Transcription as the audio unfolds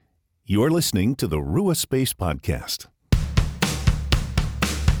You're listening to the Rua Space Podcast.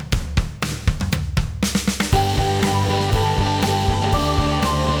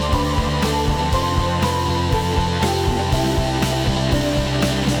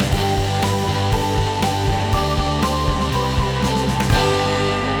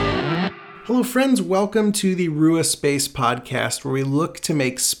 Hello friends, welcome to the Rua Space Podcast, where we look to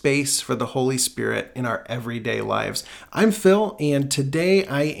make space for the Holy Spirit in our everyday lives. I'm Phil, and today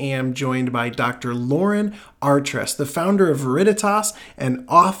I am joined by Dr. Lauren Artress, the founder of Veriditas, an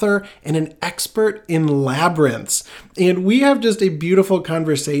author, and an expert in labyrinths. And we have just a beautiful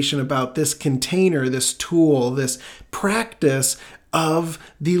conversation about this container, this tool, this practice of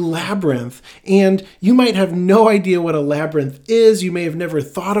the labyrinth. And you might have no idea what a labyrinth is. You may have never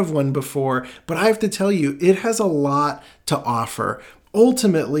thought of one before, but I have to tell you, it has a lot to offer.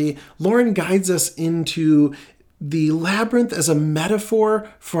 Ultimately, Lauren guides us into the labyrinth as a metaphor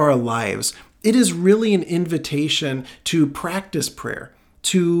for our lives. It is really an invitation to practice prayer,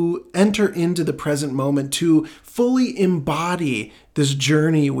 to enter into the present moment, to fully embody this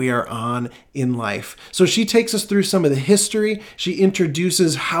journey we are on in life. So she takes us through some of the history. She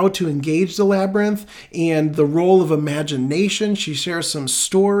introduces how to engage the labyrinth and the role of imagination. She shares some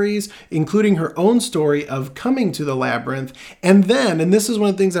stories, including her own story of coming to the labyrinth. And then, and this is one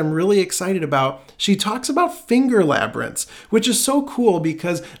of the things I'm really excited about, she talks about finger labyrinths, which is so cool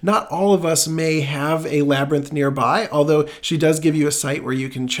because not all of us may have a labyrinth nearby, although she does give you a site where you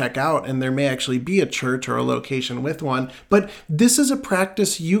can check out, and there may actually be a church or a location with one. But this is a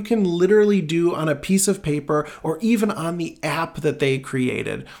practice you can literally do on a piece of paper or even on the app that they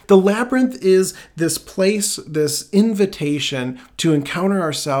created. The labyrinth is this place, this invitation to encounter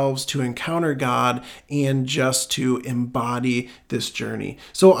ourselves, to encounter God, and just to embody this journey.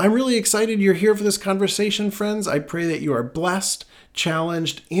 So I'm really excited you're here for this conversation, friends. I pray that you are blessed,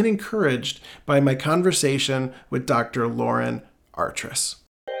 challenged, and encouraged by my conversation with Dr. Lauren Artress.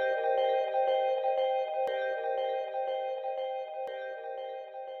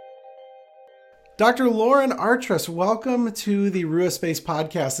 Dr. Lauren Artress, welcome to the Rua Space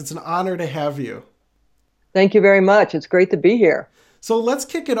Podcast. It's an honor to have you. Thank you very much. It's great to be here. So let's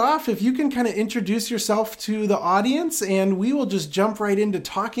kick it off. If you can kind of introduce yourself to the audience, and we will just jump right into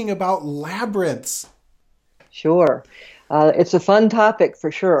talking about labyrinths. Sure. It's a fun topic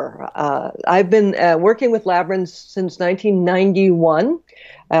for sure. I've been working with labyrinths since 1991.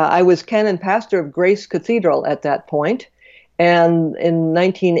 I was canon pastor of Grace Cathedral at that point. And in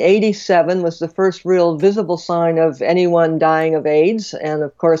 1987 was the first real visible sign of anyone dying of AIDS. And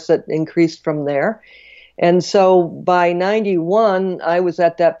of course, that increased from there. And so by 91, I was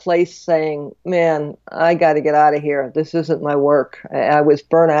at that place saying, man, I got to get out of here. This isn't my work. I was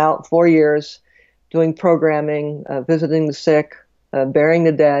burnt out 4 years doing programming, visiting the sick, burying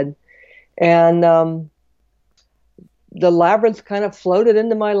the dead. And the labyrinth kind of floated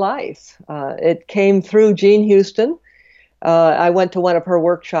into my life. It came through Jean Houston. I went to one of her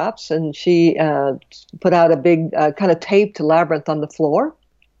workshops, and she put out a big kind of taped labyrinth on the floor.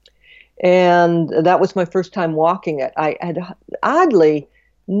 And that was my first time walking it. I had oddly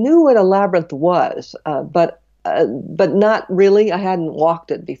knew what a labyrinth was, but not really. I hadn't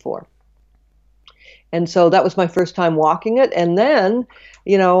walked it before. And so that was my first time walking it. And then,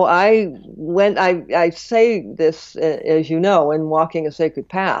 I say this, as you know, in Walking a Sacred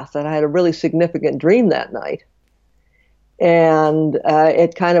Path, that I had a really significant dream that night. And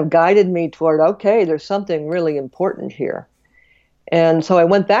it kind of guided me toward, okay, there's something really important here. And so I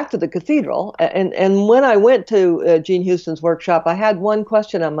went back to the cathedral. And when I went to Jean Houston's workshop, I had one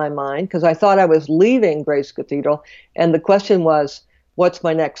question on my mind because I thought I was leaving Grace Cathedral. And the question was, what's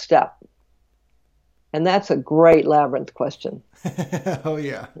my next step? And that's a great labyrinth question. Oh,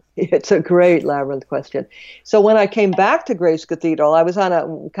 yeah. It's a great labyrinth question. So when I came back to Grace Cathedral, I was on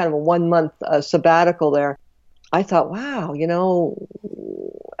a kind of a 1-month sabbatical there. I thought, wow,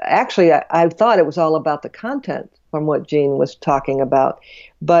 actually, I thought it was all about the content from what Jean was talking about.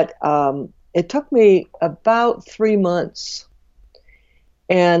 But it took me about 3 months.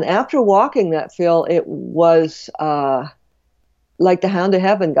 And after walking that, Phil, it was like the hound of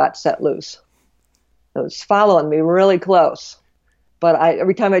heaven got set loose. It was following me really close. But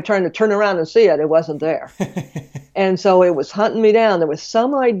every time I turned to turn around and see it, it wasn't there. And so it was hunting me down. There was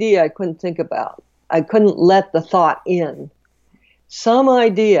some idea I couldn't think about. I couldn't let the thought in. Some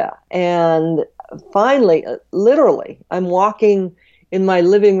idea. And finally, literally, I'm walking in my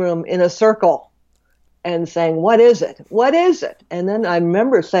living room in a circle and saying, what is it? What is it? And then I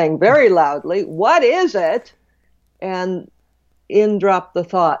remember saying very loudly, what is it? And in dropped the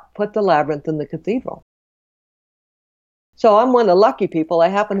thought, put the labyrinth in the cathedral. So I'm one of the lucky people. I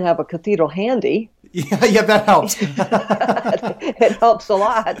happen to have a cathedral handy. Yeah, that helps. It helps a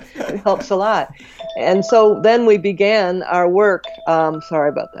lot. It helps a lot. And so then we began our work. Sorry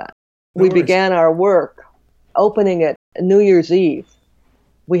about that. No we worries. began our work opening it New Year's Eve.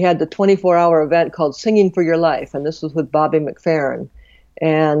 We had the 24-hour event called Singing for Your Life, and this was with Bobby McFerrin.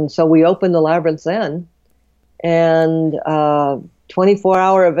 And so we opened the Labyrinth then. And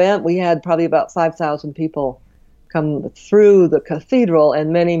 24-hour event, we had probably about 5,000 people come through the cathedral,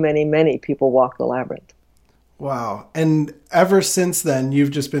 and many, many, many people walk the Labyrinth. Wow. And ever since then,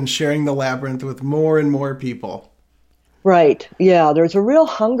 you've just been sharing the Labyrinth with more and more people. Right. Yeah, there's a real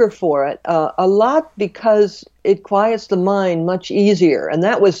hunger for it. A lot because it quiets the mind much easier. And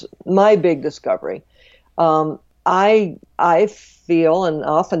that was my big discovery. I feel and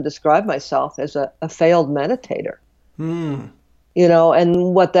often describe myself as a failed meditator. You know,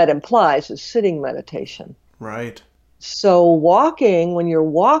 and what that implies is sitting meditation. Right. So walking, when you're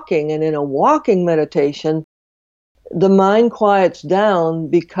walking and in a walking meditation, the mind quiets down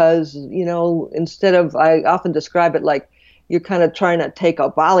because, you know, instead of, I often describe it like you're kind of trying to take a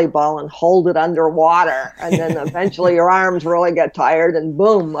volleyball and hold it underwater. And then eventually your arms really get tired and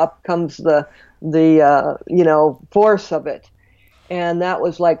boom, up comes the force of it. And that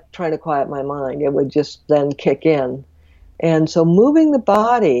was like trying to quiet my mind. It would just then kick in. And so moving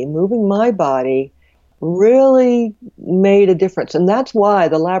my body really made a difference. And that's why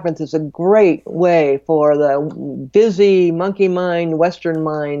the Labyrinth is a great way for the busy monkey mind, Western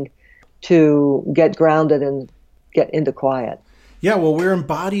mind to get grounded and get into quiet. Yeah, well, we're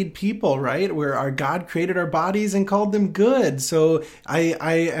embodied people, right? Where our God created our bodies and called them good. So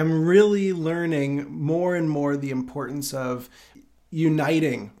I am really learning more and more the importance of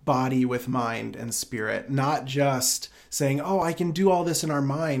uniting body with mind and spirit, not just saying, oh, I can do all this in our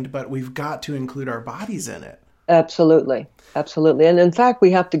mind, but we've got to include our bodies in it. Absolutely. Absolutely. And in fact,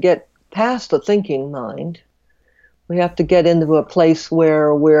 we have to get past the thinking mind. We have to get into a place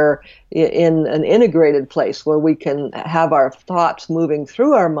where we're in an integrated place where we can have our thoughts moving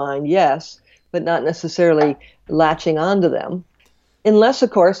through our mind, yes, but not necessarily latching onto them. Unless, of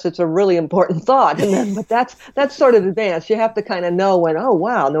course, it's a really important thought, but that's sort of advanced. You have to kind of know when, oh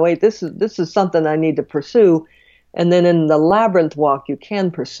wow, no wait, this is something I need to pursue, and then in the Labyrinth walk, you can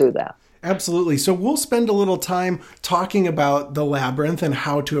pursue that. Absolutely. So we'll spend a little time talking about the Labyrinth and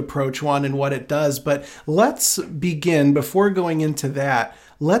how to approach one and what it does. But let's begin, before going into that,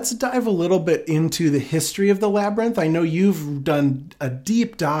 let's dive a little bit into the history of the Labyrinth. I know you've done a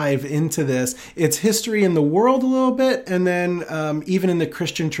deep dive into this. Its history in the world a little bit, and then even in the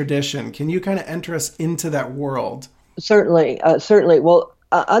Christian tradition. Can you kind of enter us into that world? Certainly. Well,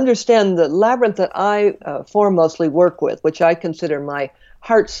 understand the Labyrinth that I foremostly work with, which I consider my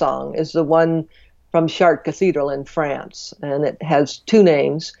heart song, is the one from Chartres Cathedral in France. And it has two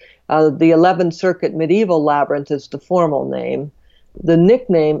names. The 11th Circuit Medieval Labyrinth is the formal name. The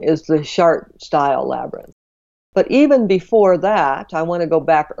nickname is the Chartres style Labyrinth. But even before that, I want to go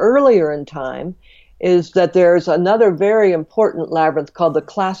back earlier in time, is that there's another very important labyrinth called the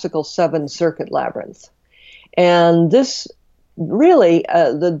Classical 7th Circuit Labyrinth. And this really,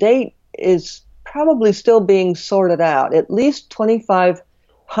 the date is probably still being sorted out, at least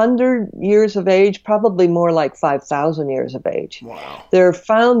 2,500 years of age, probably more like 5,000 years of age. Wow. They're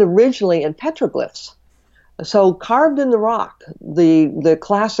found originally in petroglyphs. So carved in the rock, the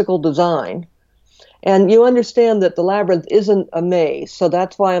classical design. And you understand that the Labyrinth isn't a maze, so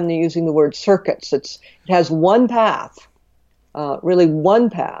that's why I'm using the word circuits. It has one path, really one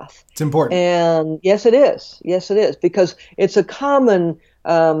path. It's important. And yes, it is. Yes, it is, because it's a common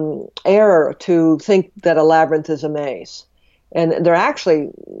error to think that a labyrinth is a maze. And they're actually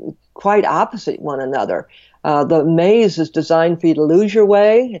quite opposite one another. The maze is designed for you to lose your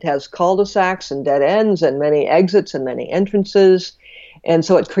way. It has cul-de-sacs and dead ends and many exits and many entrances. And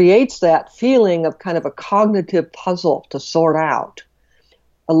so it creates that feeling of kind of a cognitive puzzle to sort out.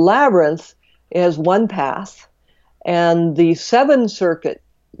 A labyrinth has one path, and the 7th Circuit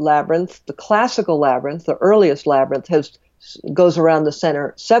Labyrinth, the classical labyrinth, the earliest labyrinth, goes around the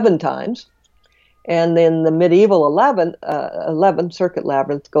center 7 times. And then the medieval 11th Circuit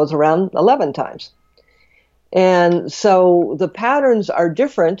Labyrinth goes around 11 times. And so the patterns are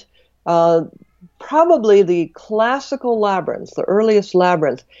different. Probably the classical labyrinth, the earliest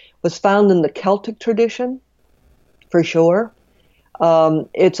labyrinth, was found in the Celtic tradition, for sure.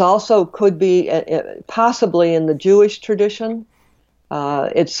 It's also could be possibly in the Jewish tradition.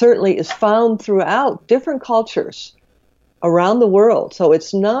 It certainly is found throughout different cultures around the world. So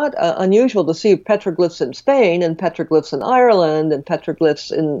it's not unusual to see petroglyphs in Spain and petroglyphs in Ireland and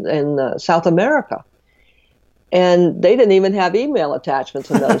petroglyphs in South America. And they didn't even have email attachments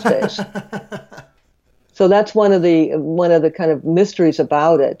in those days. So that's one of the kind of mysteries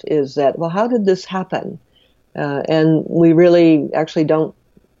about it, is that, well, how did this happen? And we really actually don't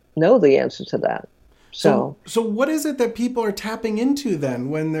know the answer to that. So what is it that people are tapping into then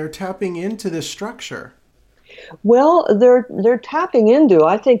when they're tapping into this structure? Well, they're tapping into,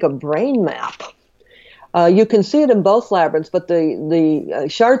 I think, a brain map. You can see it in both labyrinths, but the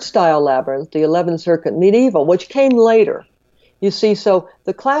Chart-style labyrinth, the 11 circuit medieval, which came later. You see, so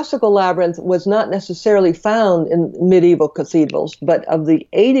the classical labyrinth was not necessarily found in medieval cathedrals, but of the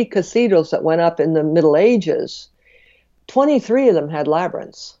 80 cathedrals that went up in the Middle Ages, 23 of them had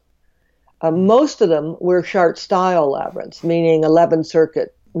labyrinths. Most of them were Chart-style labyrinths, meaning 11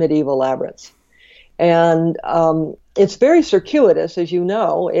 circuit medieval labyrinths. And it's very circuitous, as you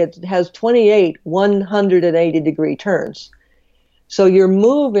know. It has 28 180-degree turns. So you're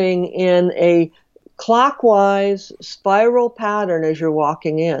moving in a clockwise spiral pattern as you're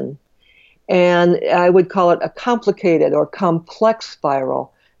walking in. And I would call it a complicated or complex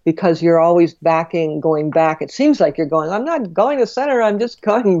spiral, because you're always going back. It seems like you're going, I'm not going to center, I'm just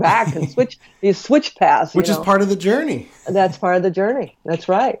going back, and these switch paths. Which is part of the journey. That's part of the journey. That's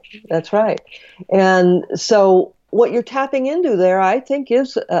right. And so what you're tapping into there, I think,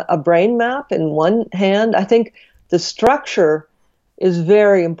 is a brain map in one hand. I think the structure is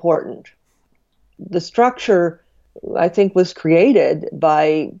very important. The structure, I think, was created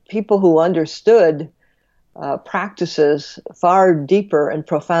by people who understood practices far deeper and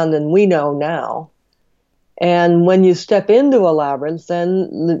profound than we know now. And when you step into a labyrinth,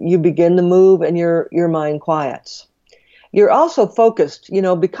 then you begin to move and your mind quiets. You're also focused,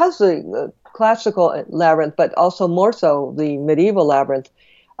 because the classical labyrinth, but also more so the medieval labyrinth,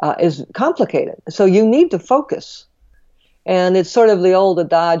 is complicated. So you need to focus. And it's sort of the old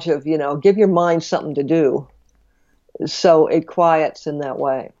adage of, give your mind something to do. So it quiets in that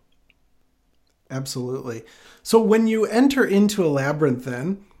way. Absolutely. So when you enter into a labyrinth,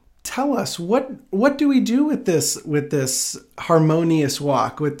 then tell us what do we do with this harmonious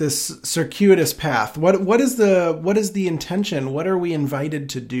walk, with this circuitous path? What is the intention? What are we invited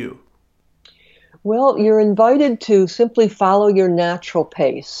to do? Well, you're invited to simply follow your natural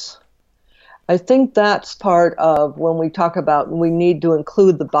pace. I think that's part of when we talk about we need to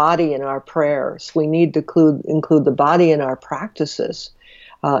include the body in our prayers. We need to include the body in our practices.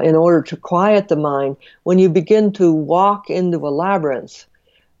 In order to quiet the mind. When you begin to walk into a labyrinth,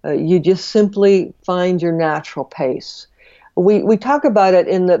 you just simply find your natural pace. We talk about it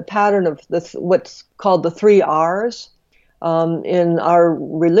in the pattern of what's called the 3 R's. In our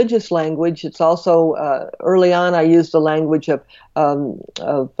religious language, it's also, early on I used the language of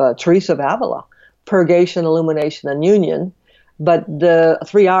Teresa of Avila, purgation, illumination, and union. But the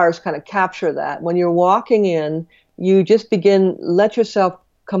 3 R's kind of capture that. When you're walking in, you just let yourself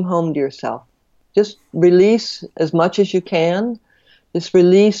come home to yourself. Just release as much as you can. Just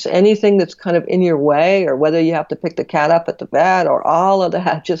release anything that's kind of in your way, or whether you have to pick the cat up at the vet or all of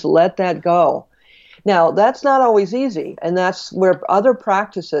that. Just let that go. Now, that's not always easy, and that's where other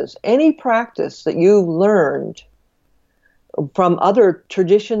practices, any practice that you've learned from other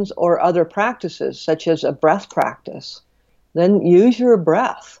traditions or other practices, such as a breath practice, then use your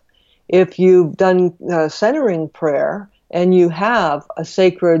breath. If you've done centering prayer, and you have a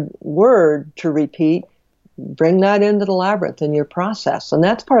sacred word to repeat, bring that into the labyrinth in your process. And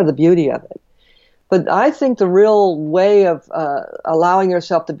that's part of the beauty of it. But I think the real way of allowing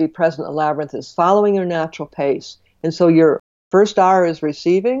yourself to be present in the labyrinth is following your natural pace. And so your first R is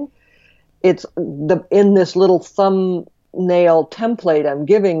receiving. It's in this little thumbnail template I'm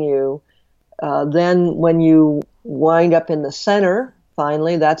giving you. Then when you wind up in the center,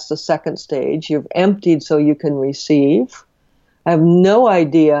 finally, that's the second stage. You've emptied so you can receive. I have no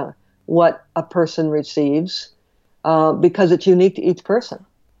idea what a person receives because it's unique to each person.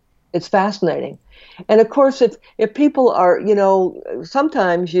 It's fascinating. And of course, if people are,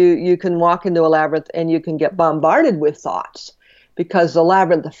 sometimes you can walk into a labyrinth and you can get bombarded with thoughts, because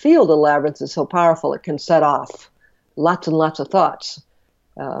the field of the labyrinth is so powerful, it can set off lots and lots of thoughts.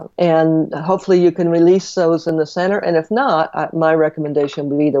 And hopefully you can release those in the center. And if not, my recommendation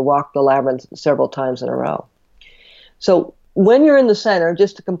would be to walk the labyrinth several times in a row. So when you're in the center,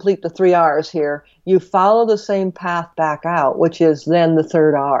 just to complete the 3 R's here, you follow the same path back out, which is then the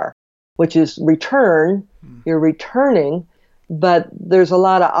 3rd R, which is return. You're returning, but there's a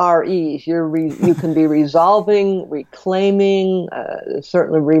lot of REs. You can be resolving, reclaiming,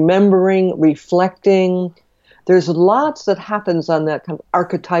 certainly remembering, reflecting. There's lots that happens on that kind of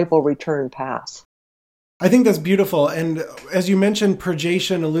archetypal return path. I think that's beautiful. And as you mentioned,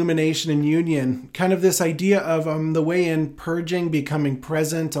 purgation, illumination, and union, kind of this idea of the way in purging, becoming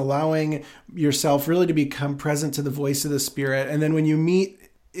present, allowing yourself really to become present to the voice of the Spirit. And then when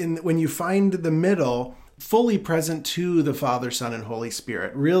you find the middle, fully present to the Father, Son, and Holy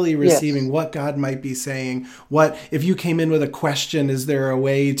Spirit, really receiving what God might be saying. What, if you came in with a question, is there a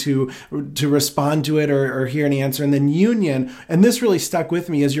way to respond to it or hear an answer? And then union, and this really stuck with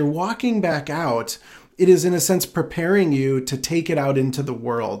me, as you're walking back out, it is in a sense preparing you to take it out into the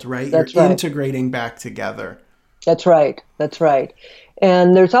world, right? That's You're right. integrating back together. That's right. That's right.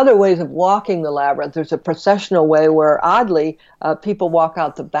 And there's other ways of walking the labyrinth. There's a processional way where, oddly, people walk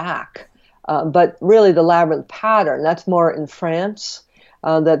out the back. But really the labyrinth pattern, that's more in France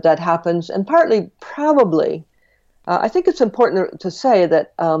that happens. And partly, probably, I think it's important to say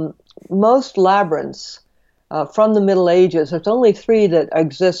that most labyrinths from the Middle Ages, there's only 3 that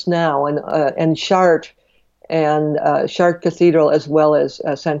exist now, and Chartres and Chartres Cathedral, as well as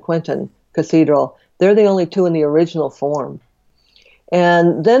San Quentin Cathedral. They're the only 2 in the original form.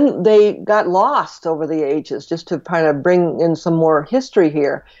 And then they got lost over the ages, just to kind of bring in some more history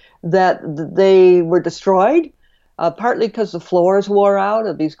here, that they were destroyed, partly because the floors wore out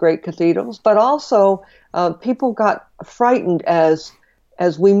of these great cathedrals, but also people got frightened as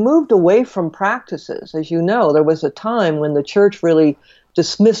we moved away from practices. As you know, there was a time when the church really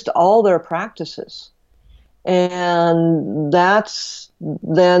dismissed all their practices. And that's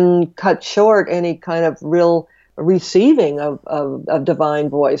then cut short any kind of real receiving of divine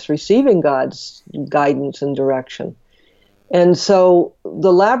voice, receiving God's guidance and direction. And so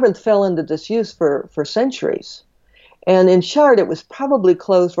the labyrinth fell into disuse for centuries. And in Chartres, it was probably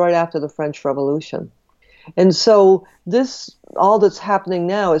closed right after the French Revolution. And so all that's happening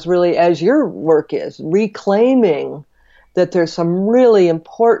now is really, as your work is, reclaiming that there's some really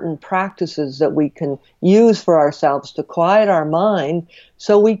important practices that we can use for ourselves to quiet our mind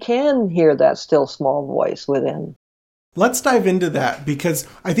so we can hear that still small voice within. Let's dive into that, because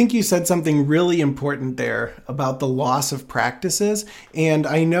I think you said something really important there about the loss of practices. And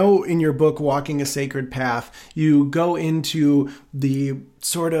I know in your book, Walking a Sacred Path, you go into the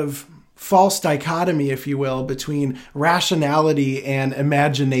sort of false dichotomy, if you will, between rationality and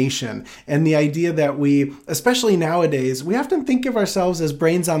imagination. And the idea that we, especially nowadays, we often think of ourselves as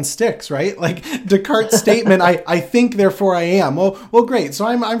brains on sticks, right? Like Descartes' statement, I think, therefore I am. Well, great. So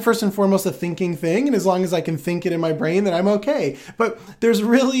I'm first and foremost a thinking thing. And as long as I can think it in my brain, then I'm okay. But there's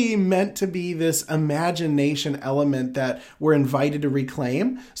really meant to be this imagination element that we're invited to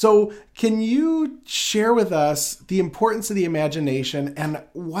reclaim. So can you share with us the importance of the imagination and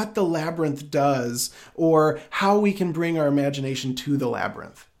what the labyrinth does, or how we can bring our imagination to the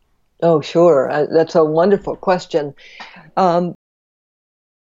labyrinth? Oh, sure. That's a wonderful question. Let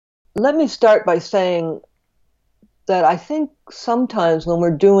me start by saying that I think sometimes when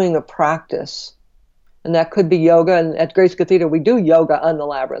we're doing a practice, and that could be yoga, and at Grace Cathedral we do yoga on the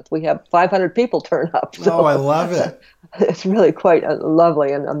labyrinth. We have 500 people turn up. So oh, I love it. It's really quite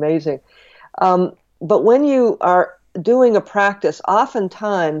lovely and amazing. But when you are doing a practice,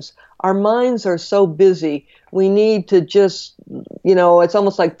 oftentimes our minds are so busy, we need to just, it's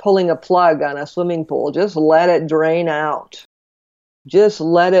almost like pulling a plug on a swimming pool. Just let it drain out. Just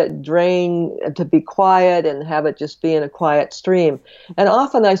let it drain to be quiet and have it just be in a quiet stream. And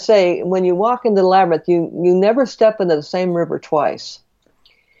often I say, when you walk into the labyrinth, you never step into the same river twice.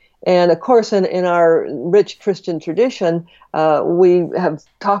 And of course, in our rich Christian tradition, we have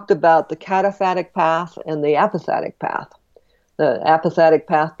talked about the cataphatic path and the apophatic path. The apophatic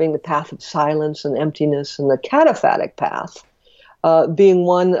path being the path of silence and emptiness, and the cataphatic path being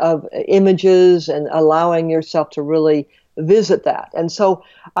one of images and allowing yourself to really visit that. And so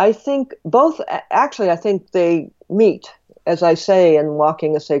I think I think they meet, as I say in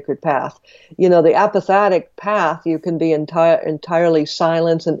Walking a Sacred Path. The apophatic path, you can be entirely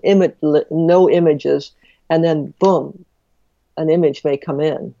silent and no images, and then boom, an image may come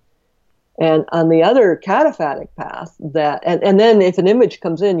in. And on the other cataphatic path, and then if an image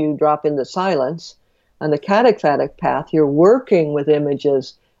comes in, you drop into silence. On the cataphatic path, you're working with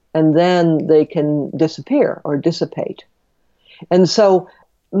images, and then they can disappear or dissipate. And so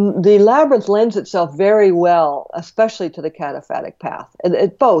the labyrinth lends itself very well, especially to the cataphatic path.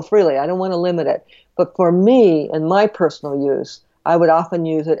 Both, really. I don't want to limit it. But for me, and my personal use, I would often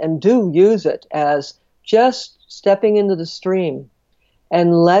use it, and do use it, as just stepping into the stream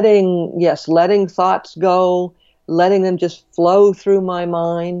and letting thoughts go, letting them just flow through my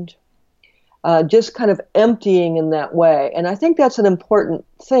mind, just kind of emptying in that way. And I think that's an important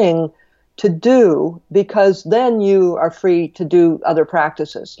thing to do, because then you are free to do other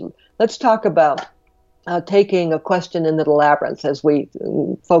practices. Let's talk about taking a question into the labyrinth as we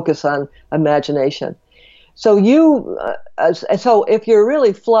focus on imagination. So so if you're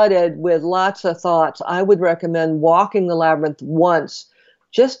really flooded with lots of thoughts, I would recommend walking the labyrinth once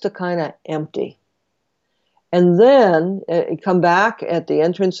just to kind of empty. And then come back at the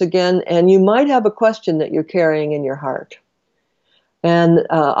entrance again, and you might have a question that you're carrying in your heart. And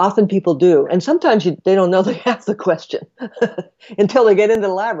often people do. And sometimes they don't know they have the question until they get into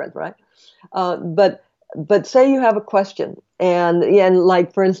the labyrinth, right? But say you have a question, and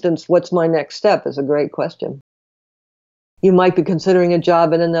like, for instance, what's my next step is a great question. You might be considering a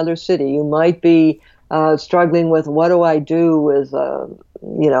job in another city. You might be struggling with, what do I do with,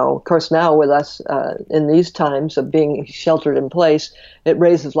 of course, now with us in these times of being sheltered in place, it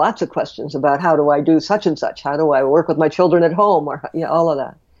raises lots of questions about, how do I do such and such? How do I work with my children at home? Or all of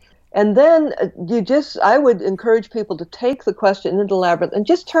that. And then I would encourage people to take the question into the labyrinth and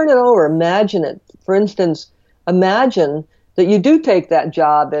just turn it over, imagine it. For instance, imagine that you do take that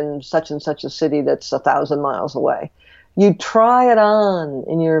job in such and such a city that's 1,000 miles away. You try it on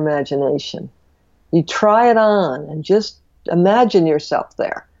in your imagination. You try it on and just imagine yourself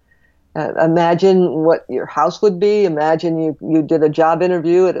there. Imagine what your house would be. Imagine you did a job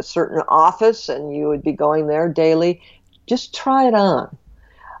interview at a certain office and you would be going there daily. Just try it on.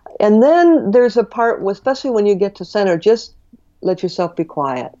 And then there's a part, especially when you get to center, just let yourself be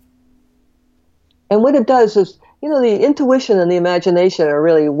quiet. And what it does is, the intuition and the imagination are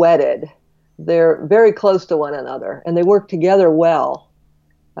really wedded. They're very close to one another, and they work together well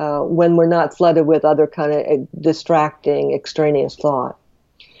when we're not flooded with other kind of distracting, extraneous thought.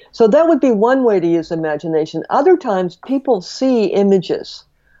 So that would be one way to use imagination. Other times, people see images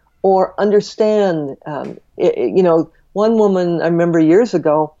or understand. One woman, I remember years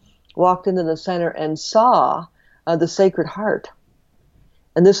ago, walked into the center and saw the Sacred Heart.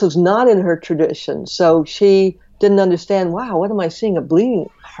 And this was not in her tradition. So she didn't understand, wow, what am I seeing? A bleeding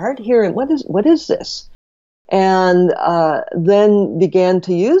heart here? And what is this? And then began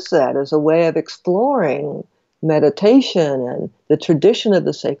to use that as a way of exploring meditation and the tradition of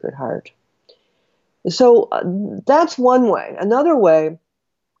the Sacred Heart. So that's one way. Another way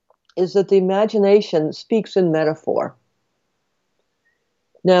is that the imagination speaks in metaphor.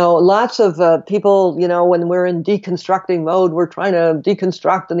 Now, lots of people, when we're in deconstructing mode, we're trying to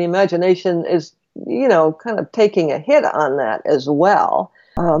deconstruct, and the imagination is, kind of taking a hit on that as well.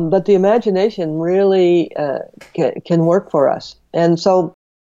 But the imagination really can work for us. And so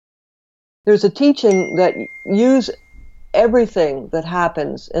there's a teaching that use everything that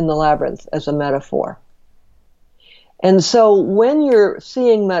happens in the labyrinth as a metaphor. And so when you're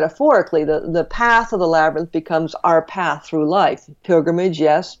seeing metaphorically, the path of the labyrinth becomes our path through life. Pilgrimage,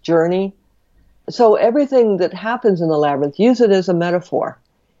 yes, journey. So everything that happens in the labyrinth, use it as a metaphor.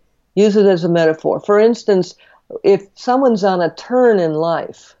 Use it as a metaphor. For instance, if someone's on a turn in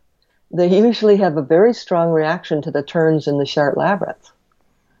life, they usually have a very strong reaction to the turns in the Chartres labyrinth.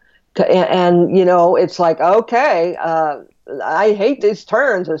 And it's like, okay, I hate these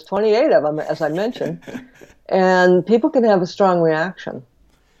turns. There's 28 of them, as I mentioned. And people can have a strong reaction.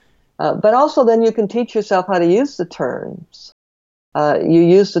 But also then you can teach yourself how to use the terms. You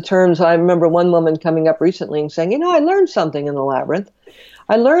use the terms. I remember one woman coming up recently and saying, I learned something in the labyrinth.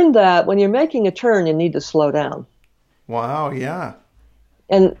 I learned that when you're making a turn, you need to slow down. Wow, yeah.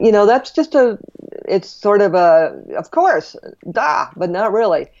 And, that's just it's sort of of course, but not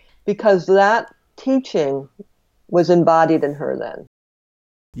really. Because that teaching was embodied in her then.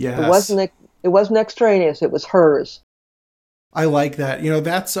 Yes. It wasn't extraneous, it was hers. I like that.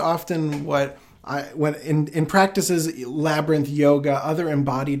 That's often what when in practices, labyrinth yoga, other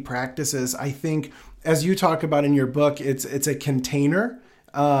embodied practices, I think, as you talk about in your book, it's a container.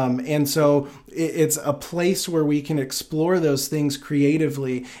 And so it's a place where we can explore those things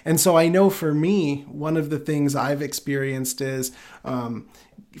creatively. And so I know for me, one of the things I've experienced is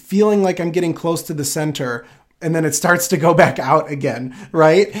feeling like I'm getting close to the center, and then it starts to go back out again,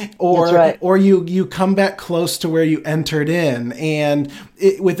 right? Or you come back close to where you entered in. And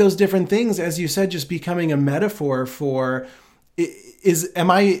with those different things, as you said, just becoming a metaphor for,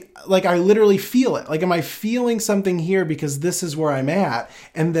 I literally feel it. Like, am I feeling something here because this is where I'm at?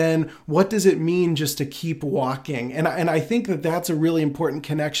 And then what does it mean just to keep walking? And I think that's a really important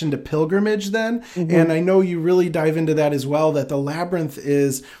connection to pilgrimage then. Mm-hmm. And I know you really dive into that as well, that the labyrinth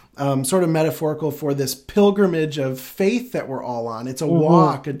is sort of metaphorical for this pilgrimage of faith that we're all on. It's a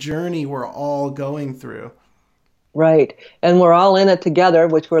walk, a journey we're all going through. Right. And we're all in it together,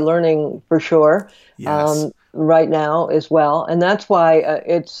 which we're learning for sure. Yes. right now as well, and that's why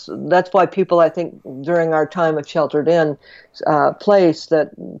people, I think, during our time of sheltered in place,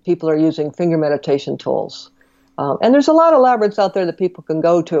 that people are using finger meditation tools. And there's a lot of labyrinths out there that people can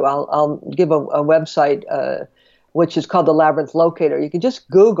go to. I'll give a website which is called the Labyrinth Locator. You can just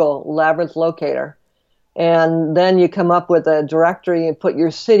Google Labyrinth Locator, and then you come up with a directory and put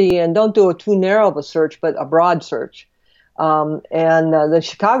your city in. Don't do a too narrow of a search, but a broad search. And the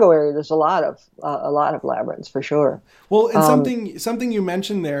Chicago area, there's a lot of labyrinths for sure. Well, and something you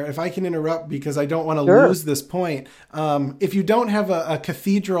mentioned there, if I can interrupt because I don't want to Sure. lose this point. If you don't have a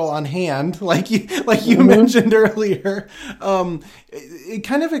cathedral on hand, like you mentioned earlier, it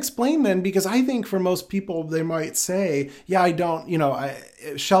kind of explain then, because I think for most people they might say, yeah, I don't,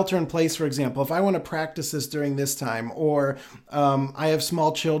 shelter in place, for example, if I want to practice this during this time, or I have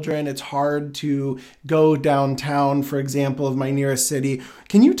small children, it's hard to go downtown, for example, of my nearest city.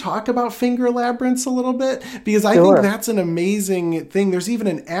 Can you talk about finger labyrinths a little bit? Because I think that's an amazing thing. There's even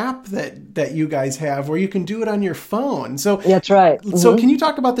an app that you guys have where you can do it on your phone. So that's right. Mm-hmm. So can you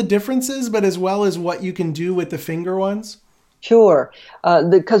talk about the differences, but as well as what you can do with the finger ones? Sure,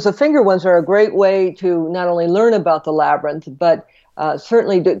 because the finger ones are a great way to not only learn about the labyrinth, but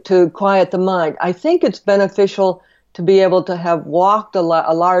certainly to quiet the mind. I think it's beneficial to be able to have walked a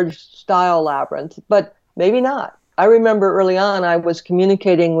large style labyrinth, but maybe not. I remember early on I was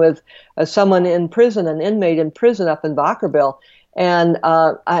communicating with someone in prison, an inmate in prison up in Vacaville, and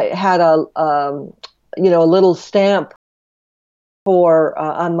I had a little stamp for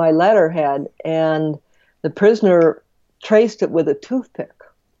on my letterhead, and the prisoner traced it with a toothpick.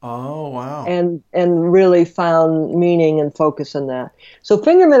 Oh, wow. And really found meaning and focus in that. So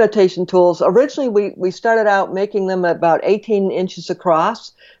finger meditation tools, originally we started out making them about 18 inches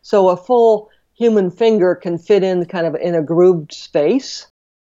across, so a full human finger can fit in kind of in a grooved space.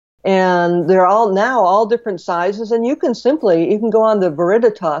 And they're all different sizes, and you can go on the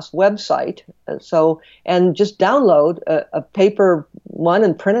Veriditas website and just download a paper one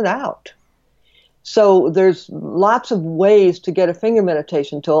and print it out. So there's lots of ways to get a finger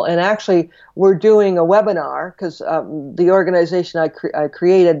meditation tool. And actually, we're doing a webinar because the organization I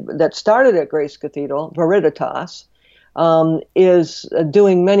created that started at Grace Cathedral, Veriditas, is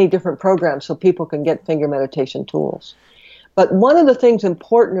doing many different programs so people can get finger meditation tools. But one of the things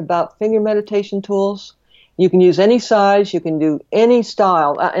important about finger meditation tools, you can use any size, you can do any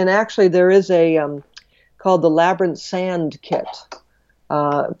style. And actually, there is a called the Labyrinth Sand Kit.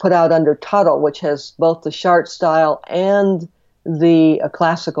 Put out under Tuttle, which has both the Chart style and the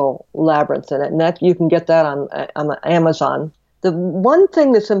classical labyrinth in it, and that you can get that on Amazon. The one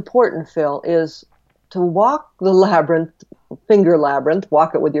thing that's important, Phil, is to walk the finger labyrinth,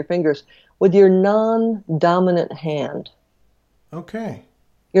 walk it with your fingers, with your non-dominant hand. Okay.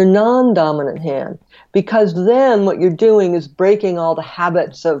 Your non-dominant hand, because then what you're doing is breaking all the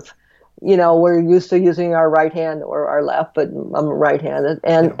habits of, we're used to using our right hand or our left, but I'm right-handed.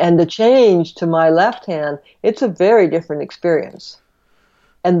 And the change to my left hand, it's a very different experience.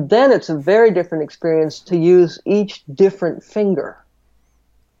 And then it's a very different experience to use each different finger.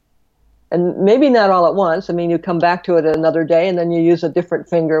 And maybe not all at once. I mean, you come back to it another day and then you use a different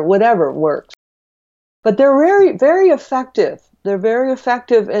finger, whatever works. But they're very, very effective. They're very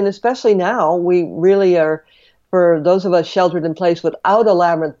effective, and especially now, we really are, for those of us sheltered in place without a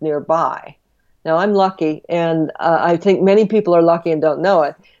labyrinth nearby. Now, I'm lucky, and I think many people are lucky and don't know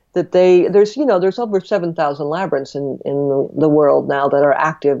it, that there's over 7,000 labyrinths in the world now that are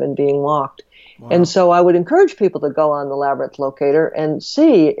active and being walked. Wow. And so I would encourage people to go on the Labyrinth Locator and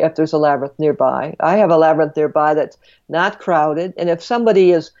see if there's a labyrinth nearby. I have a labyrinth nearby that's not crowded, and if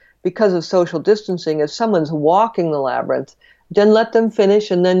somebody is, because of social distancing, if someone's walking the labyrinth, then let them finish,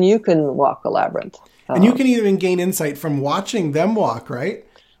 and then you can walk the labyrinth. And you can even gain insight from watching them walk, right?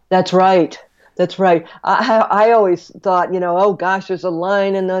 That's right. That's right. I always thought, oh gosh, there's a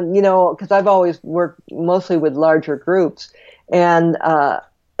line, and then, because I've always worked mostly with larger groups, and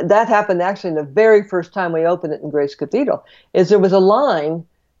that happened actually the very first time we opened it in Grace Cathedral. Is there was a line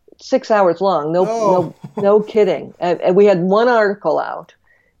 6 hours long, no kidding, and we had one article out,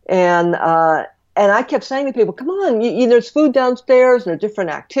 and I kept saying to people, come on, there's food downstairs, there are different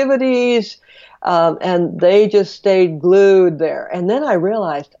activities. And they just stayed glued there. And then I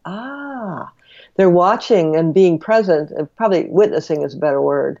realized, they're watching and being present, and probably witnessing is a better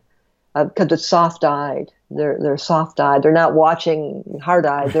word, because it's soft-eyed. They're soft-eyed. They're not watching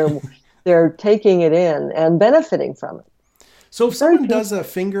hard-eyed. They're taking it in and benefiting from it. So if someone does a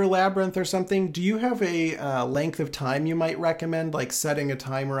finger labyrinth or something, do you have a length of time you might recommend, like setting a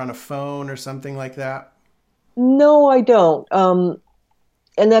timer on a phone or something like that? No, I don't.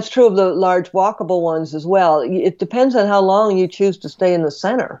 And that's true of the large walkable ones as well. It depends on how long you choose to stay in the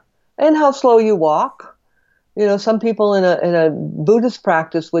center and how slow you walk. You know, some people in a Buddhist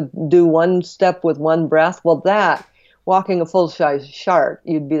practice would do one step with one breath. Well, that, walking a full-size chart,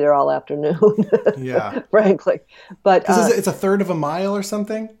 you'd be there all afternoon, Yeah. frankly. But It's a third of a mile or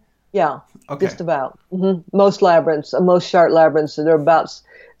something? yeah, Okay. just about. Most labyrinths, most chart labyrinths, they're about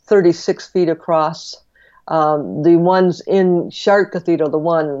 36 feet across. The ones in Chartres Cathedral, the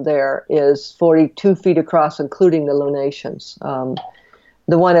one there is 42 feet across, including the lunations.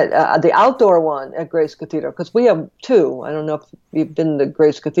 The one at the outdoor one at Grace Cathedral, because we have two. I don't know if you've been to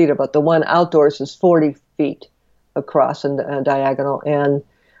Grace Cathedral, but the one outdoors is 40 feet across and diagonal and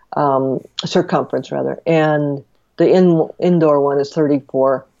circumference rather, and the indoor one is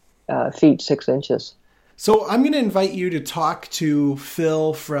 34 feet 6 inches. So I'm going to invite you to talk to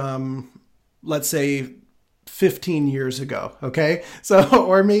Phil from, let's say, 15 years ago, okay? So,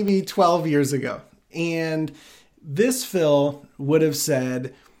 or maybe 12 years ago. And this Phil would have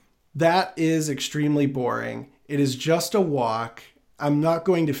said, that is extremely boring. It is just a walk. I'm not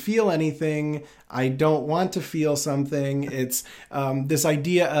going to feel anything. I don't want to feel something. It's this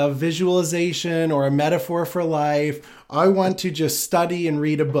idea of visualization or a metaphor for life. I want to just study and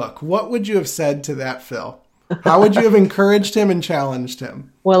read a book. What would you have said to that Phil? How would you have encouraged him and challenged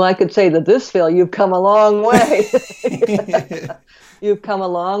him? Well, I could say to this Phil, you've come a long way. You've come a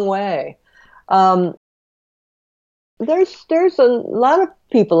long way. There's a lot of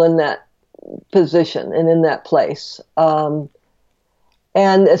people in that position and in that place. And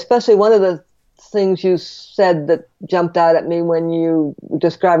especially one of the things you said that jumped out at me when you were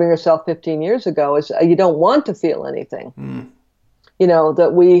describing yourself 15 years ago is you don't want to feel anything. You know,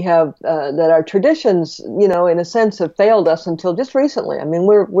 that we have, that our traditions, you know, in a sense have failed us until just recently. I mean,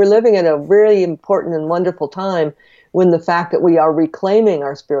 we're living in a really important and wonderful time when the fact that we are reclaiming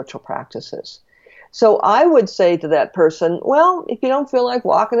our spiritual practices. So I would say to that person, well, if you don't feel like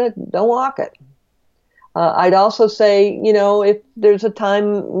walking it, don't walk it. I'd also say, you know, if there's a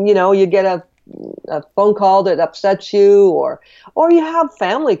time, you know, you get a phone call that upsets you, or you have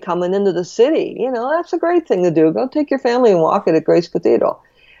family coming into the city, you know, that's a great thing to do. Go take your family and walk it at Grace Cathedral.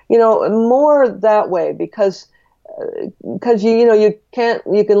 You know, more that way, because you can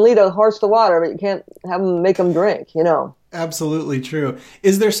lead a horse to water, but you can't make them drink, you know. Absolutely true.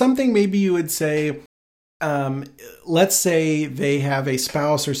 Is there something maybe you would say, let's say they have a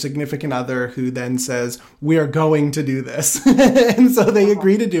spouse or significant other who then says, we are going to do this. And so they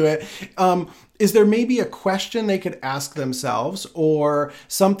agree to do it. Is there maybe a question they could ask themselves or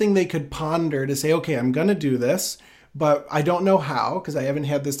something they could ponder to say, okay, I'm going to do this, but I don't know how because I haven't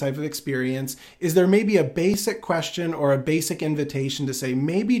had this type of experience. Is there maybe a basic question or a basic invitation to say,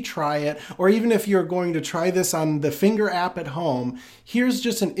 maybe try it? Or even if you're going to try this on the Finger app at home, here's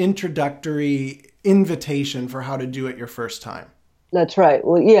just an introductory invitation for how to do it your first time. That's right.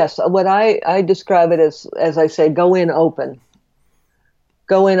 Well, yes, what I describe it as I say, go in open.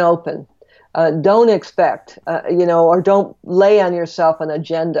 Go in open. Don't expect, or don't lay on yourself an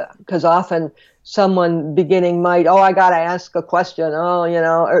agenda, because often someone beginning might, I got to ask a question,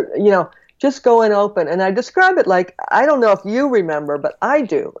 just go in open. And I describe it like, I don't know if you remember, but I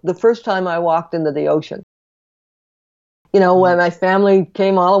do. The first time I walked into the ocean, when my family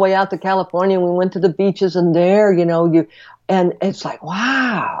came all the way out to California, we went to the beaches, and there, and it's like,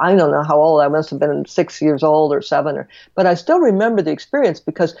 wow, I don't know how old I must have been, 6 years old or 7, but I still remember the experience,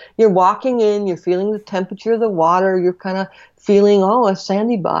 because you're walking in, you're feeling the temperature of the water, you're kind of feeling, a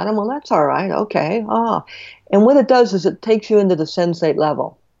sandy bottom. Well, that's all right. Okay. And what it does is it takes you into the sensate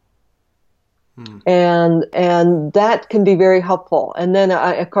level. And that can be very helpful. And then,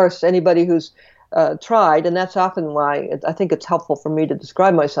 of course, anybody who's tried, and that's often why I think it's helpful for me to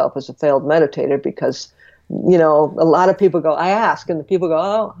describe myself as a failed meditator, because a lot of people go, I ask, and the people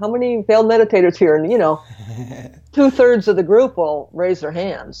go, how many failed meditators here? And 2/3 of the group will raise their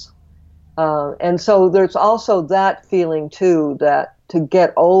hands. And so there's also that feeling too, that to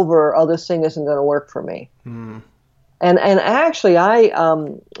get over, this thing isn't going to work for me. And actually,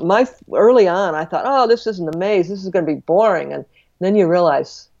 early on, I thought, this isn't a maze. This is going to be boring. And then you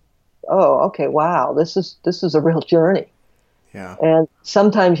realize, okay, wow, this is a real journey. Yeah. And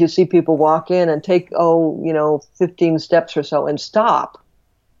sometimes you see people walk in and take, 15 steps or so and stop,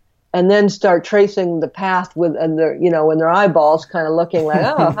 and then start tracing the path in their eyeballs, kind of looking like,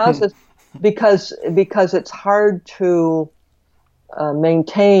 how's this? Because it's hard to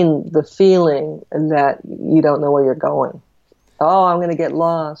maintain the feeling that you don't know where you're going. I'm going to get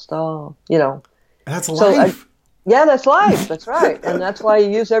lost. That's life. Yeah, that's life. That's right. And that's why you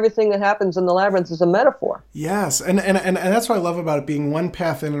use everything that happens in the labyrinth as a metaphor. Yes. And that's what I love about it being one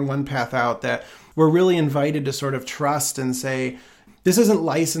path in and one path out, that we're really invited to sort of trust and say, this isn't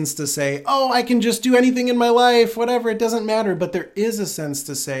licensed to say, oh, I can just do anything in my life, whatever, it doesn't matter. But there is a sense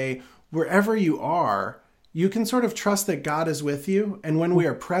to say, wherever you are, you can sort of trust that God is with you. And when we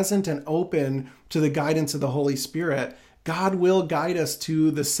are present and open to the guidance of the Holy Spirit, God will guide us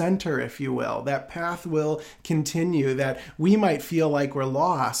to the center, if you will. That path will continue, that we might feel like we're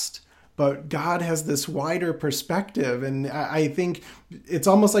lost, but God has this wider perspective. And I think it's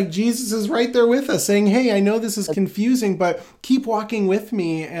almost like Jesus is right there with us saying, hey, I know this is confusing, but keep walking with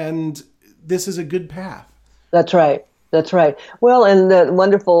me, and this is a good path. That's right. That's right. Well, and the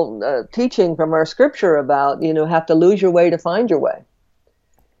wonderful teaching from our scripture about, have to lose your way to find your way.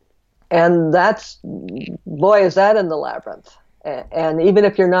 And that's, boy, is that in the labyrinth. And even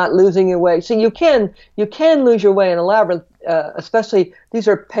if you're not losing your way, see, you can lose your way in a labyrinth, especially these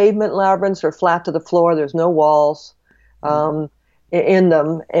are pavement labyrinths, or flat to the floor. There's no walls in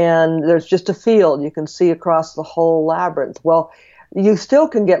them, and there's just a field you can see across the whole labyrinth. Well, you still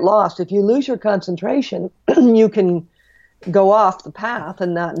can get lost. If you lose your concentration, you can go off the path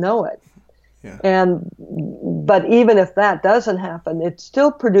and not know it. Yeah. But even if that doesn't happen, it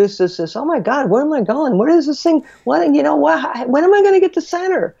still produces this, oh my God, where am I going? Where is this thing? When am I going to get to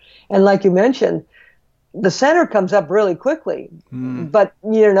center? And like you mentioned, the center comes up really quickly, but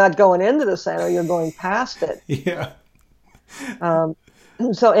you're not going into the center, you're going past it. Yeah.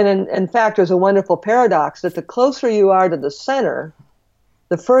 So, and in fact, there's a wonderful paradox that the closer you are to the center,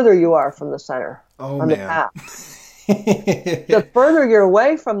 the further you are from the center on the path. The further you're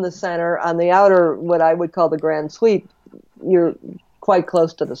away from the center on the outer, what I would call the grand sweep, you're quite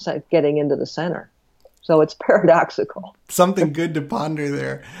close to getting into the center. So it's paradoxical. Something good to ponder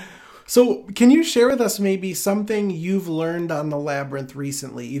there. So can you share with us maybe something you've learned on the labyrinth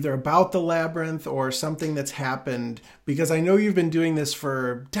recently, either about the labyrinth or something that's happened? Because I know you've been doing this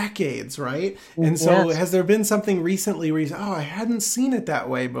for decades, right? And so Yes. Has there been something recently where you say, oh, I hadn't seen it that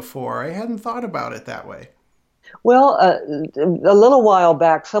way before. I hadn't thought about it that way. Well, a little while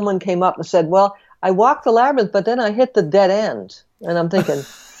back, someone came up and said, well, I walked the labyrinth, but then I hit the dead end. And I'm thinking,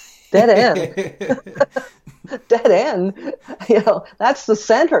 dead end? Dead end? That's the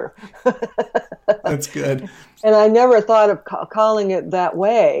center. That's good. And I never thought of calling it that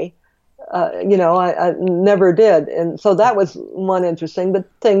way. I never did. And so that was one interesting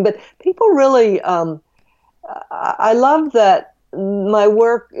thing. But people really, I love that my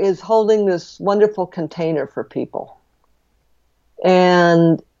work is holding this wonderful container for people.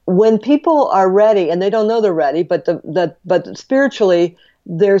 And when people are ready, and they don't know they're ready, but spiritually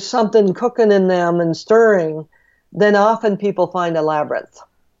there's something cooking in them and stirring, then often people find a labyrinth.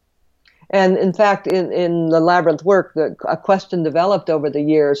 And in fact, in the labyrinth work, a question developed over the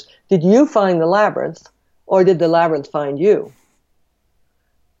years: did you find the labyrinth, or did the labyrinth find you?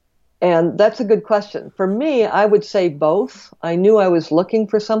 And that's a good question. For me, I would say both. I knew I was looking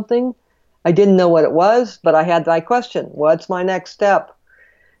for something. I didn't know what it was, but I had my question. What's my next step?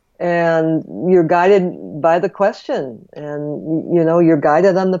 And you're guided by the question, and you're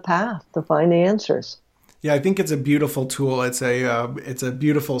guided on the path to find the answers. Yeah, I think it's a beautiful tool. It's a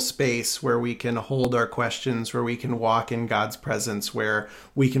beautiful space where we can hold our questions, where we can walk in God's presence, where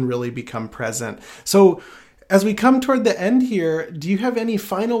we can really become present. So as we come toward the end here, do you have any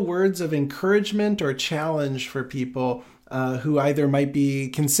final words of encouragement or challenge for people who either might be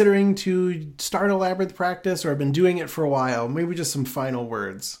considering to start a labyrinth practice or have been doing it for a while? Maybe just some final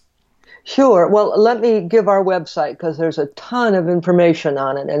words. Sure. Well, let me give our website, because there's a ton of information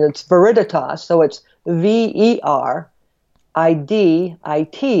on it, and it's Veriditas, so it's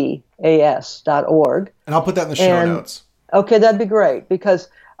VERIDITAS.org. And I'll put that in the show notes. Okay, that'd be great, because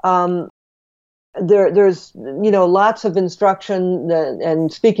there's lots of instruction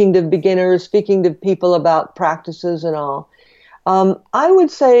and speaking to beginners, speaking to people about practices and all. I would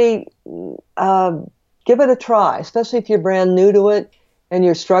say give it a try, especially if you're brand new to it and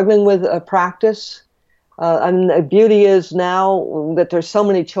you're struggling with a practice. And the beauty is now that there's so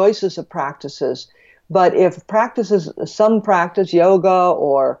many choices of practices. But if some practice, yoga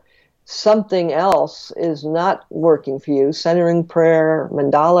or something else, is not working for you, centering prayer,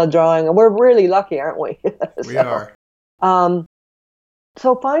 mandala drawing, and we're really lucky, aren't we? We are.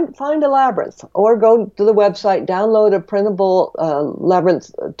 So find a labyrinth, or go to the website, download a printable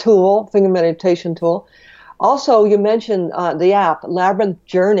labyrinth tool, finger meditation tool. Also, you mentioned the app, Labyrinth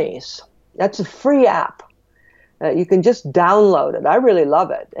Journeys. That's a free app. You can just download it. I really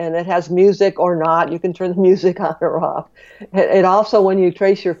love it. And it has music or not. You can turn the music on or off. It also, when you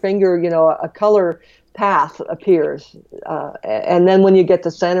trace your finger, a color path appears. And then when you get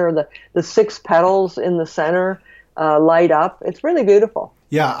to center, the 6 petals in the center light up. It's really beautiful.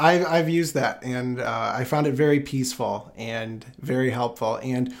 Yeah, I've used that, and I found it very peaceful and very helpful.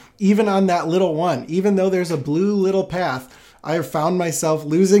 And even on that little one, even though there's a blue little path, I have found myself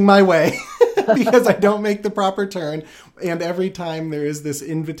losing my way because I don't make the proper turn. And every time there is this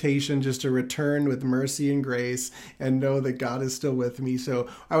invitation just to return with mercy and grace and know that God is still with me. So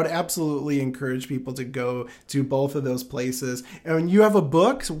I would absolutely encourage people to go to both of those places. And you have a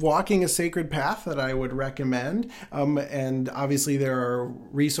book, Walking a Sacred Path, that I would recommend. And obviously there are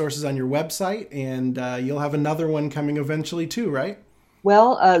resources on your website, and you'll have another one coming eventually too, right?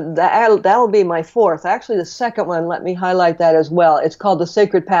 Well, that'll be my 4th. Actually, the second one, let me highlight that as well. It's called The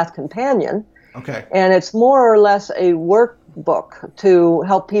Sacred Path Companion. Okay. And it's more or less a workbook to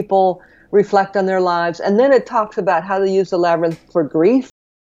help people reflect on their lives. And then it talks about how to use the labyrinth for grief,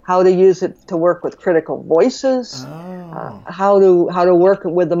 how to use it to work with critical voices, how to work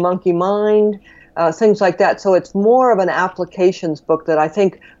with the monkey mind, things like that. So it's more of an applications book that I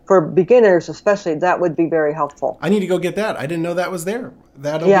think for beginners especially, that would be very helpful. I need to go get that. I didn't know that was there.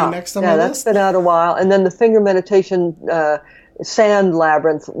 That'll be next on my list. Yeah, that's been out a while. And then the finger meditation sand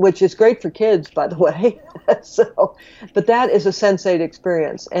labyrinth, which is great for kids, by the way. But that is a sensate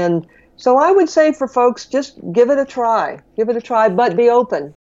experience. And so I would say for folks, just give it a try. Give it a try, but be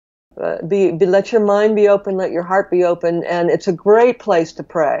open. Let your mind be open, let your heart be open, and it's a great place to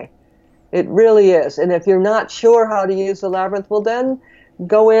pray. It really is. And if you're not sure how to use the labyrinth, well then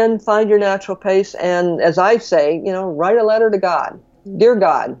go in, find your natural pace, and as I say, write a letter to God. Dear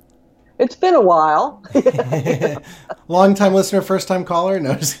God, it's been a while. Long-time listener, first-time caller?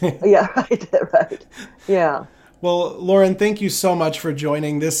 No. Yeah, right. Yeah. Well, Lauren, thank you so much for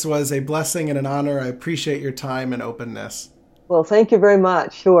joining. This was a blessing and an honor. I appreciate your time and openness. Well, thank you very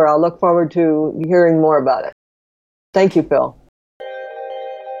much. Sure, I'll look forward to hearing more about it. Thank you, Phil.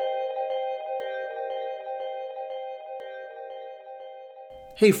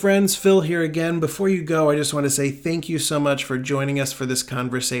 Hey friends, Phil here again. Before you go, I just want to say thank you so much for joining us for this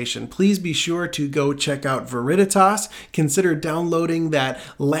conversation. Please be sure to go check out Veriditas. Consider downloading that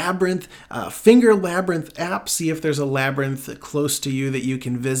Labyrinth, Finger Labyrinth app. See if there's a labyrinth close to you that you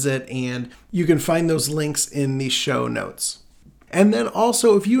can visit, and you can find those links in the show notes. And then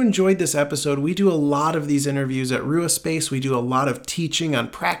also, if you enjoyed this episode, we do a lot of these interviews at Rua Space. We do a lot of teaching on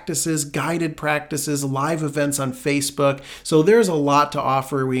practices, guided practices, live events on Facebook. So there's a lot to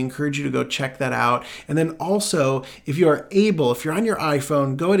offer. We encourage you to go check that out. And then also, if you are able, if you're on your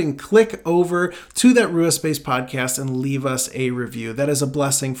iPhone, go ahead and click over to that Rua Space podcast and leave us a review. That is a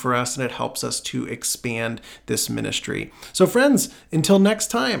blessing for us, and it helps us to expand this ministry. So friends, until next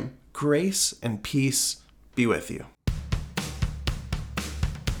time, grace and peace be with you.